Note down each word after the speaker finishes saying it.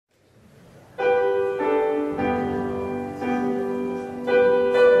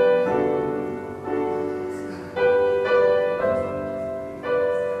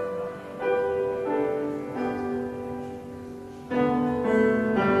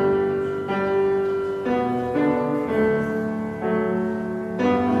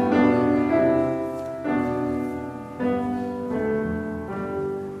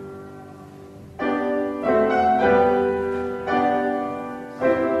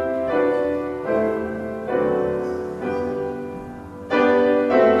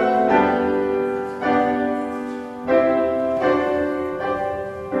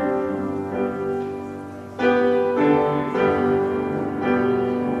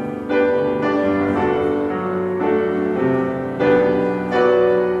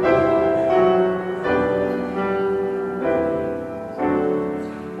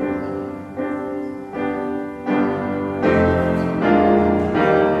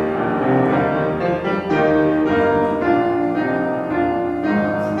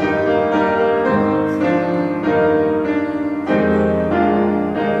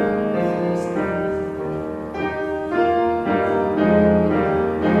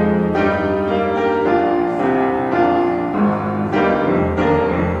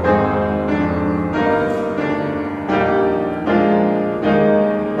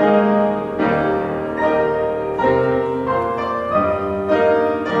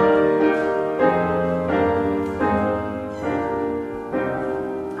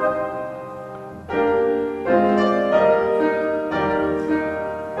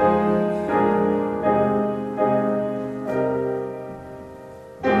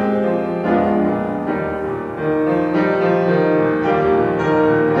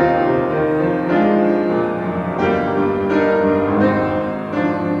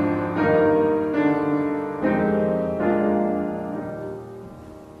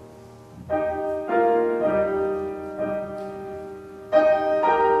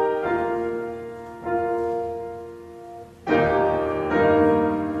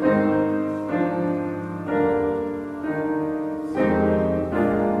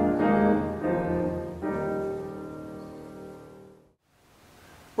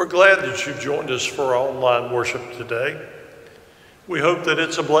glad that you've joined us for our online worship today. We hope that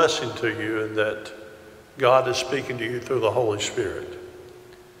it's a blessing to you and that God is speaking to you through the Holy Spirit.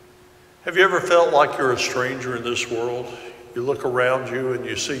 Have you ever felt like you're a stranger in this world? You look around you and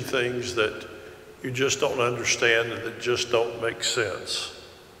you see things that you just don't understand and that just don't make sense.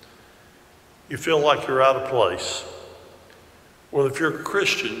 You feel like you're out of place. Well, if you're a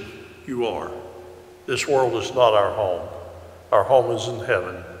Christian, you are. This world is not our home. Our home is in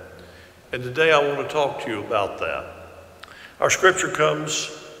heaven. And today I want to talk to you about that. Our scripture comes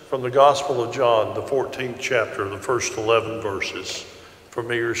from the Gospel of John, the 14th chapter, the first 11 verses.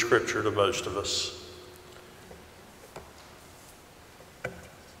 Familiar scripture to most of us.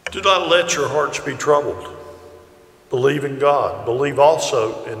 Do not let your hearts be troubled. Believe in God. Believe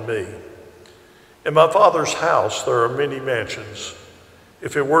also in me. In my Father's house there are many mansions.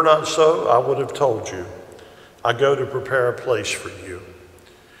 If it were not so, I would have told you. I go to prepare a place for you.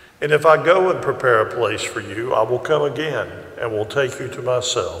 And if I go and prepare a place for you, I will come again and will take you to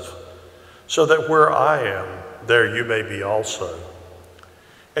myself, so that where I am, there you may be also.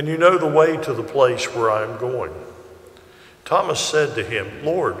 And you know the way to the place where I am going. Thomas said to him,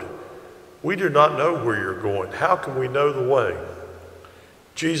 Lord, we do not know where you're going. How can we know the way?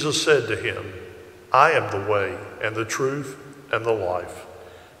 Jesus said to him, I am the way and the truth and the life.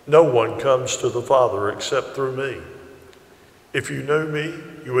 No one comes to the Father except through me. If you knew me,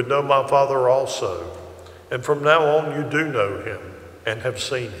 you would know my Father also. And from now on you do know him and have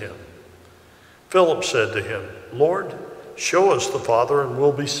seen him. Philip said to him, Lord, show us the Father and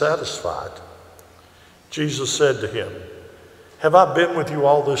we'll be satisfied. Jesus said to him, have I been with you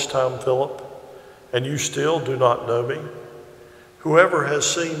all this time, Philip, and you still do not know me? Whoever has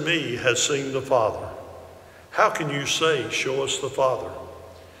seen me has seen the Father. How can you say, show us the Father?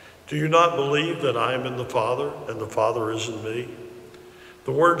 Do you not believe that I am in the Father and the Father is in me?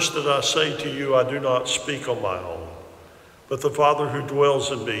 The words that I say to you I do not speak on my own, but the Father who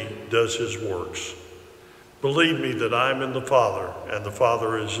dwells in me does his works. Believe me that I am in the Father and the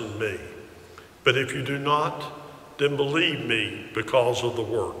Father is in me. But if you do not, then believe me because of the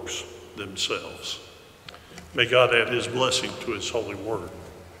works themselves. May God add his blessing to his holy word.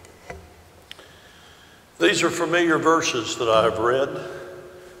 These are familiar verses that I have read.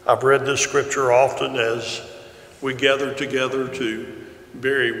 I've read this scripture often as we gather together to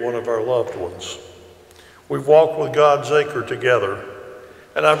bury one of our loved ones. We've walked with God's acre together,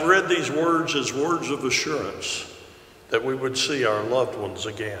 and I've read these words as words of assurance that we would see our loved ones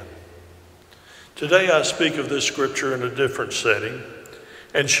again. Today I speak of this scripture in a different setting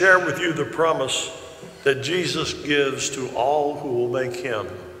and share with you the promise that Jesus gives to all who will make him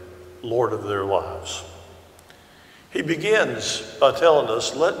Lord of their lives. He begins by telling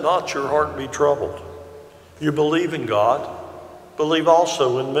us, let not your heart be troubled. You believe in God, believe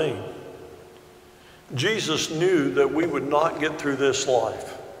also in me. Jesus knew that we would not get through this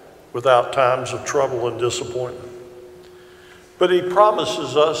life without times of trouble and disappointment. But he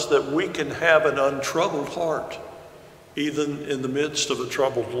promises us that we can have an untroubled heart, even in the midst of a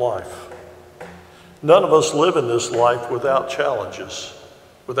troubled life. None of us live in this life without challenges,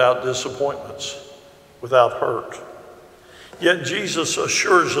 without disappointments, without hurt. Yet Jesus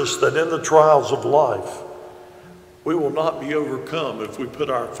assures us that in the trials of life, we will not be overcome if we put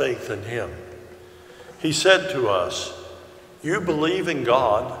our faith in him. He said to us, you believe in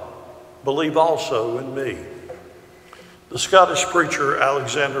God, believe also in me. The Scottish preacher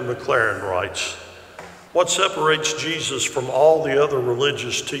Alexander MacLaren writes, what separates Jesus from all the other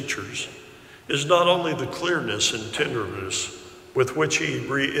religious teachers is not only the clearness and tenderness with which he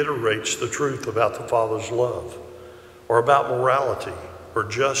reiterates the truth about the Father's love, or about morality, or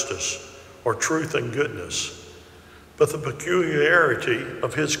justice, or truth and goodness, but the peculiarity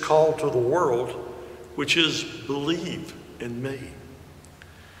of his call to the world, which is believe in me.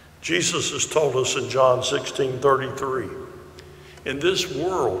 Jesus has told us in John 16:33, in this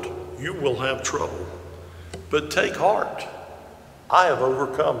world you will have trouble, but take heart, I have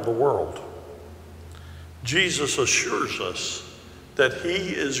overcome the world. Jesus assures us that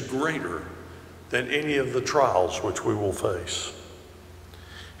he is greater than any of the trials which we will face.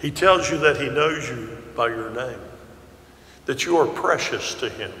 He tells you that he knows you by your name, that you are precious to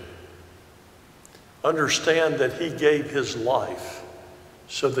him. Understand that he gave his life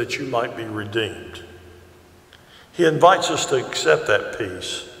so that you might be redeemed. He invites us to accept that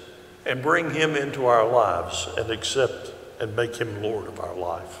peace and bring him into our lives and accept and make him Lord of our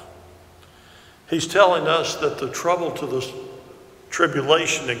life. He's telling us that the trouble to the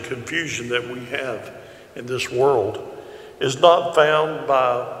tribulation and confusion that we have in this world is not found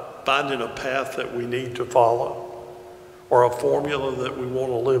by finding a path that we need to follow or a formula that we want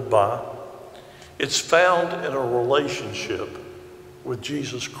to live by. It's found in a relationship with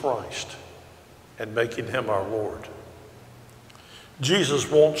Jesus Christ and making him our Lord. Jesus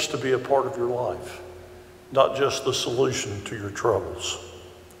wants to be a part of your life, not just the solution to your troubles.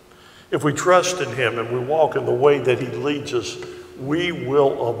 If we trust in him and we walk in the way that he leads us, we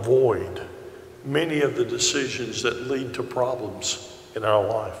will avoid many of the decisions that lead to problems in our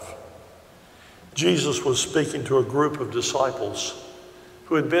life. Jesus was speaking to a group of disciples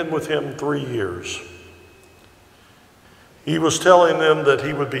who had been with him 3 years. He was telling them that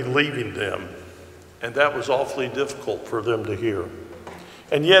he would be leaving them, and that was awfully difficult for them to hear.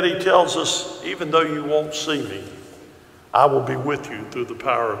 And yet he tells us, even though you won't see me, I will be with you through the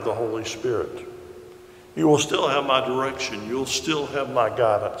power of the Holy Spirit. You will still have my direction. You'll still have my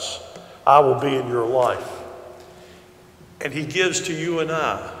guidance. I will be in your life. And he gives to you and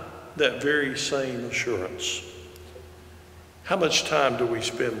I that very same assurance. How much time do we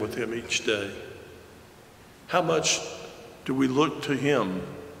spend with him each day? How much do we look to him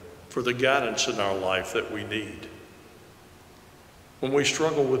for the guidance in our life that we need? When we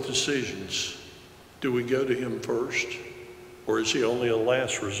struggle with decisions, do we go to him first, or is he only a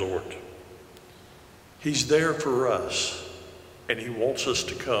last resort? He's there for us, and he wants us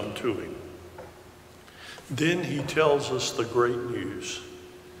to come to him. Then he tells us the great news.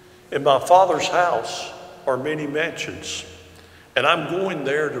 In my Father's house are many mansions, and I'm going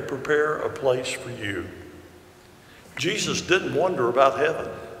there to prepare a place for you. Jesus didn't wonder about heaven.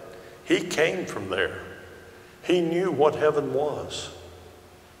 He came from there. He knew what heaven was.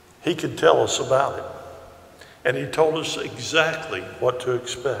 He could tell us about it. And he told us exactly what to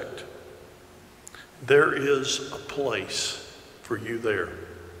expect. There is a place for you there.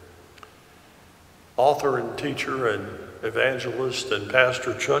 Author and teacher and evangelist and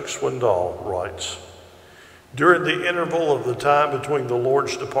pastor Chuck Swindoll writes, during the interval of the time between the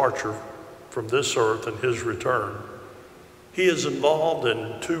Lord's departure from this earth and his return, he is involved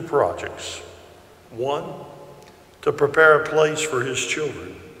in 2 projects. 1, to prepare a place for his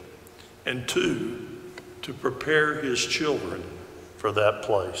children, and 2, to prepare his children for that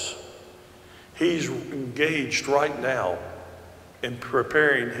place. He's engaged right now in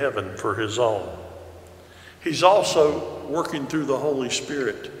preparing heaven for his own. He's also working through the Holy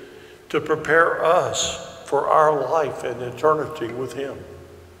Spirit to prepare us for our life and eternity with him.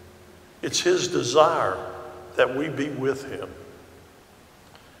 It's his desire that we be with him.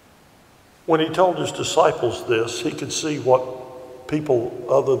 When he told his disciples this, he could see what people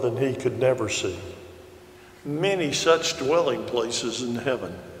other than he could never see. Many such dwelling places in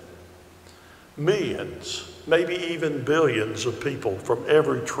heaven. Millions, maybe even billions of people from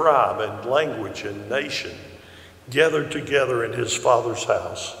every tribe and language and nation gathered together in his Father's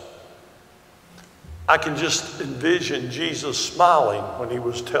house. I can just envision Jesus smiling when he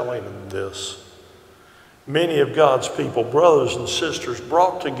was telling them this. Many of God's people, brothers and sisters,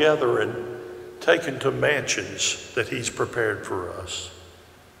 brought together and taken to mansions that he's prepared for us.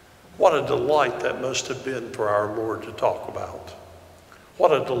 What a delight that must have been for our Lord to talk about.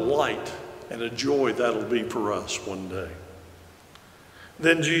 What a delight and a joy that'll be for us one day.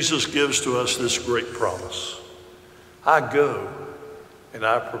 Then Jesus gives to us this great promise. I go and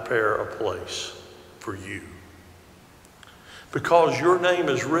I prepare a place for you. Because your name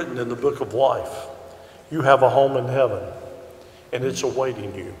is written in the book of life, you have a home in heaven, and it's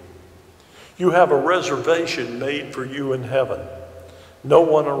awaiting you. You have a reservation made for you in heaven. No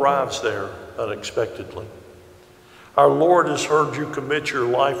one arrives there unexpectedly. Our Lord has heard you commit your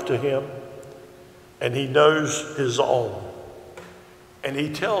life to him, and he knows his own. And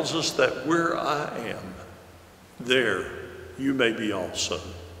he tells us that where I am, there you may be also.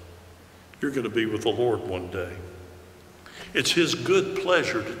 You're going to be with the Lord one day. It's his good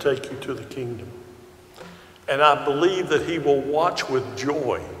pleasure to take you to the kingdom. And I believe that he will watch with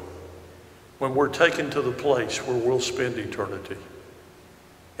joy when we're taken to the place where we'll spend eternity.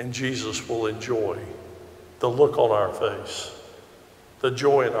 And Jesus will enjoy the look on our face, the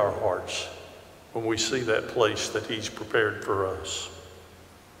joy in our hearts when we see that place that he's prepared for us.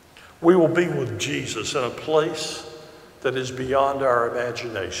 We will be with Jesus in a place that is beyond our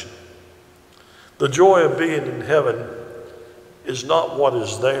imagination. The joy of being in heaven is not what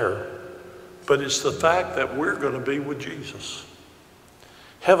is there, but it's the fact that we're going to be with Jesus.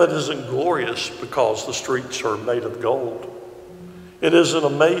 Heaven isn't glorious because the streets are made of gold. It isn't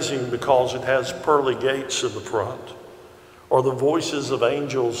amazing because it has pearly gates in the front, or the voices of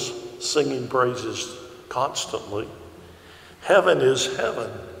angels singing praises constantly. Heaven is heaven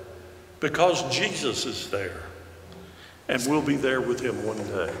because Jesus is there, and we'll be there with him one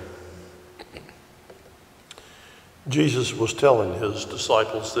day. Jesus was telling his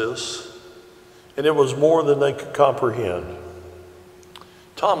disciples this, and it was more than they could comprehend.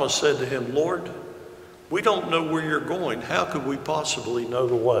 Thomas said to him, "Lord, we don't know where you're going. How could we possibly know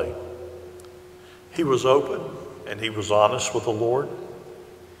the way?" He was open and he was honest with the Lord.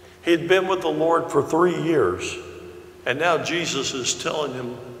 He had been with the Lord for 3 years, and now Jesus is telling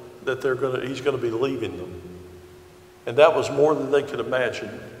him that he's going to be leaving them. And that was more than they could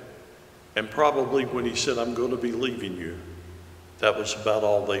imagine. And probably when he said, "I'm going to be leaving you," that was about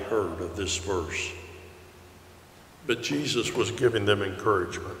all they heard of this verse. But Jesus was giving them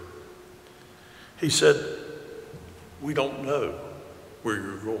encouragement. He said, "We don't know where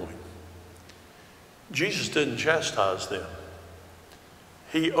you're going." Jesus didn't chastise them.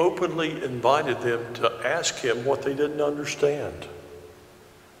 He openly invited them to ask him what they didn't understand.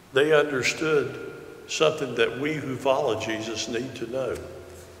 They understood something that we who follow Jesus need to know.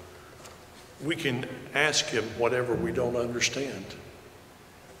 We can ask him whatever we don't understand.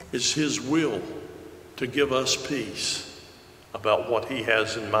 It's his will to give us peace about what he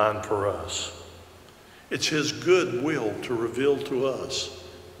has in mind for us. It's his good will to reveal to us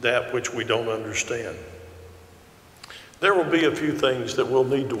that which we don't understand. There will be a few things that we'll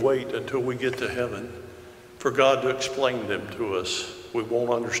need to wait until we get to heaven for God to explain them to us. We won't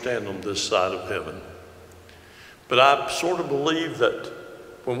understand them this side of heaven. But I sort of believe that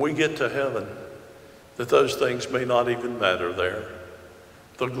when we get to heaven, that those things may not even matter there.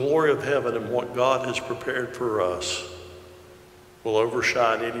 The glory of heaven and what God has prepared for us will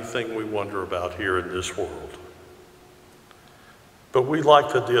overshine anything we wonder about here in this world. But we,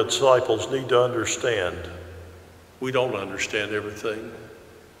 like the disciples, need to understand we don't understand everything,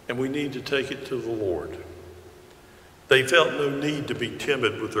 and we need to take it to the Lord. They felt no need to be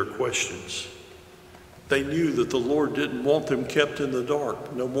timid with their questions. They knew that the Lord didn't want them kept in the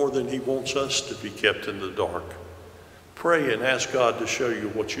dark, no more than he wants us to be kept in the dark. Pray and ask God to show you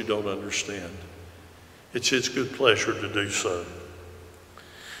what you don't understand. It's his good pleasure to do so.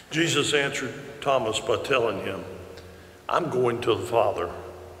 Jesus answered Thomas by telling him, "I'm going to the Father."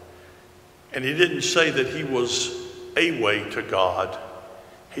 And he didn't say that he was a way to God.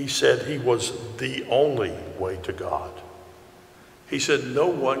 He said he was the only way to God. He said, "No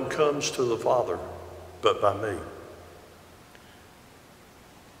one comes to the Father but by me."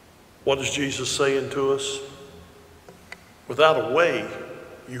 What is Jesus saying to us? Without a way,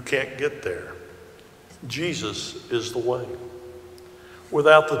 you can't get there. Jesus is the way.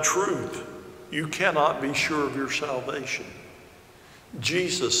 Without the truth, you cannot be sure of your salvation.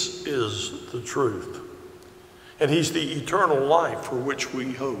 Jesus is the truth. And he's the eternal life for which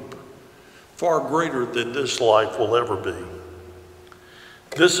we hope, far greater than this life will ever be.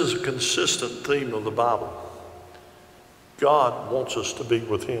 This is a consistent theme of the Bible. God wants us to be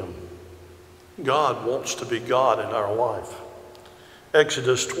with him. God wants to be God in our life.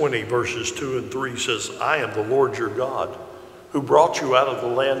 Exodus 20 verses 2 and 3 says, "I am the Lord your God, who brought you out of the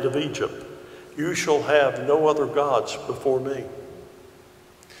land of Egypt. You shall have no other gods before me."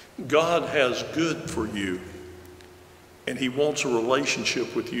 God has good for you, and he wants a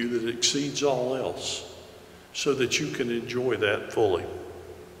relationship with you that exceeds all else, so that you can enjoy that fully.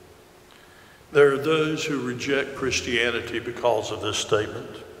 There are those who reject Christianity because of this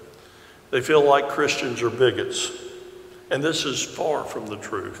statement. They feel like Christians are bigots, and this is far from the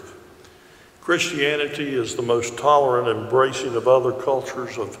truth. Christianity is the most tolerant embracing of other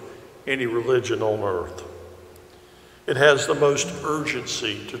cultures of any religion on earth. It has the most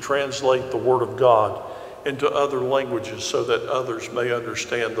urgency to translate the Word of God into other languages so that others may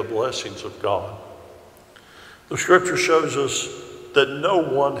understand the blessings of God. The scripture shows us that no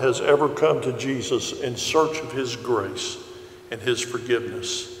one has ever come to Jesus in search of his grace and his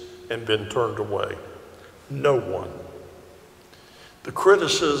forgiveness and been turned away. No one. The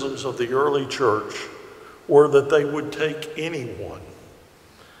criticisms of the early church were that they would take anyone,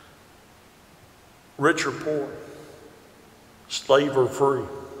 rich or poor, slave or free,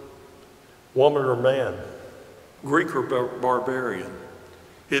 woman or man, Greek or barbarian.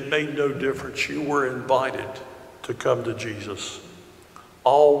 It made no difference. You were invited to come to Jesus.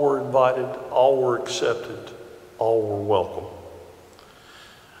 All were invited, all were accepted, all were welcome.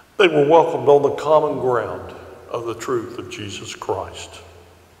 They were welcomed on the common ground of the truth of Jesus Christ,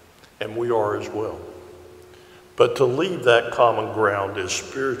 and we are as well. But to leave that common ground is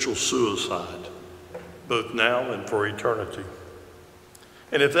spiritual suicide, both now and for eternity.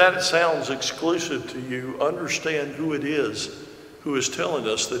 And if that sounds exclusive to you, understand who it is who is telling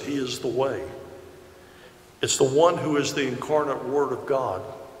us that he is the way. It's the one who is the incarnate Word of God,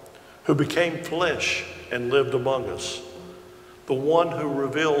 who became flesh and lived among us, the one who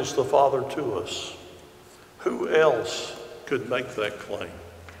reveals the Father to us, Who else could make that claim?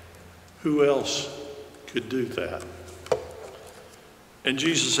 Who else could do that? And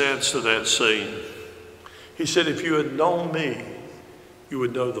Jesus adds to that saying, he said, if you had known me, you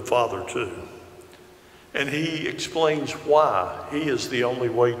would know the Father too. And he explains why he is the only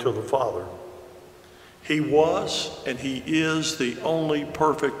way to the Father. He was and he is the only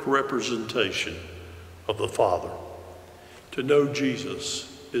perfect representation of the Father. To know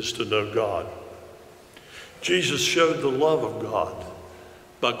Jesus is to know God. Jesus showed the love of God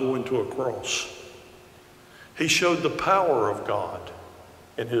by going to a cross. He showed the power of God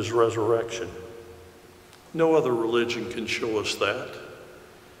in his resurrection. No other religion can show us that.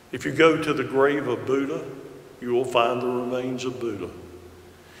 If you go to the grave of Buddha, you will find the remains of Buddha.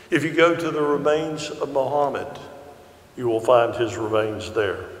 If you go to the remains of Muhammad, you will find his remains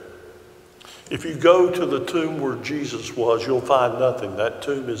there. If you go to the tomb where Jesus was, you'll find nothing. That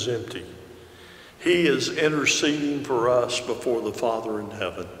tomb is empty. He is interceding for us before the Father in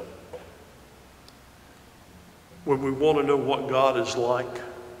heaven. When we want to know what God is like,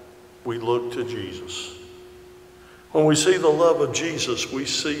 we look to Jesus. When we see the love of Jesus, we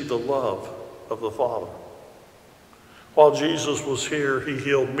see the love of the Father. While Jesus was here, he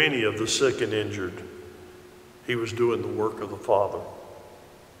healed many of the sick and injured. He was doing the work of the Father.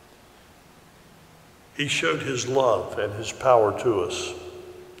 He showed his love and his power to us.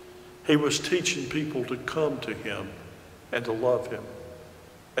 He was teaching people to come to him and to love him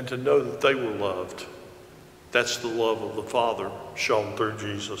and to know that they were loved. That's the love of the Father shown through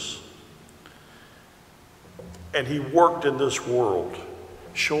Jesus. And he worked in this world,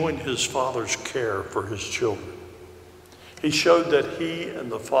 showing his Father's care for his children. He showed that he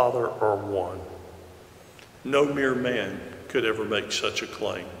and the Father are one. No mere man could ever make such a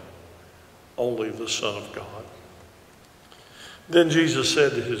claim. Only the Son of God. Then Jesus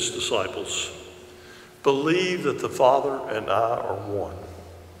said to his disciples, believe that the Father and I are one.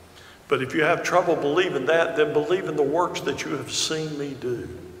 But if you have trouble believing that, then believe in the works that you have seen me do.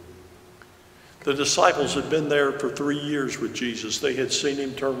 The disciples had been there for 3 years with Jesus. They had seen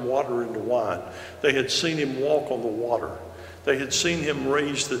him turn water into wine. They had seen him walk on the water. They had seen him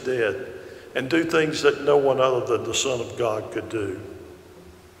raise the dead and do things that no one other than the Son of God could do.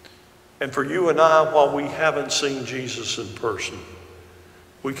 And for you and I, while we haven't seen Jesus in person,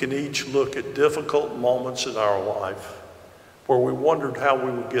 we can each look at difficult moments in our life where we wondered how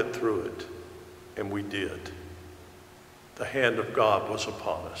we would get through it, and we did. The hand of God was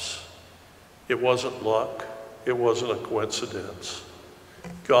upon us. It wasn't luck. It wasn't a coincidence.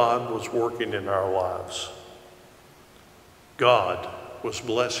 God was working in our lives. God was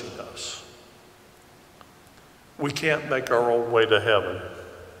blessing us. We can't make our own way to heaven.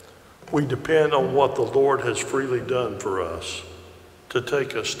 We depend on what the Lord has freely done for us to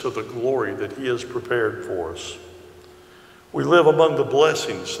take us to the glory that he has prepared for us. We live among the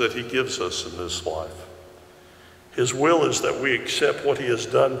blessings that he gives us in this life. His will is that we accept what he has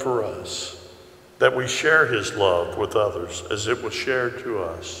done for us, that we share his love with others as it was shared to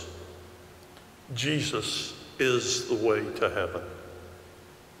us. Jesus is the way to heaven.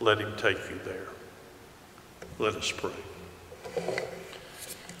 Let him take you there. Let us pray.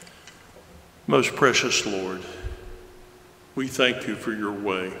 Most precious Lord, we thank you for your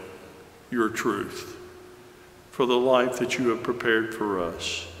way, your truth, for the life that you have prepared for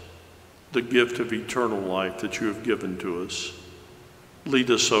us, the gift of eternal life that you have given to us.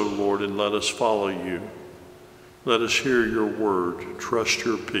 Lead us, O Lord, and let us follow you. Let us hear your word, trust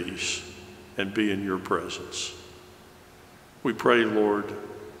your peace, and be in your presence. We pray, Lord,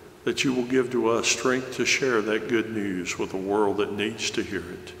 that you will give to us strength to share that good news with a world that needs to hear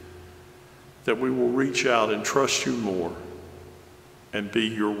it, that we will reach out and trust you more and be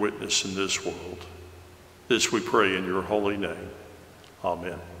your witness in this world. This we pray in your holy name.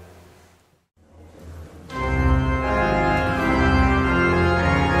 Amen.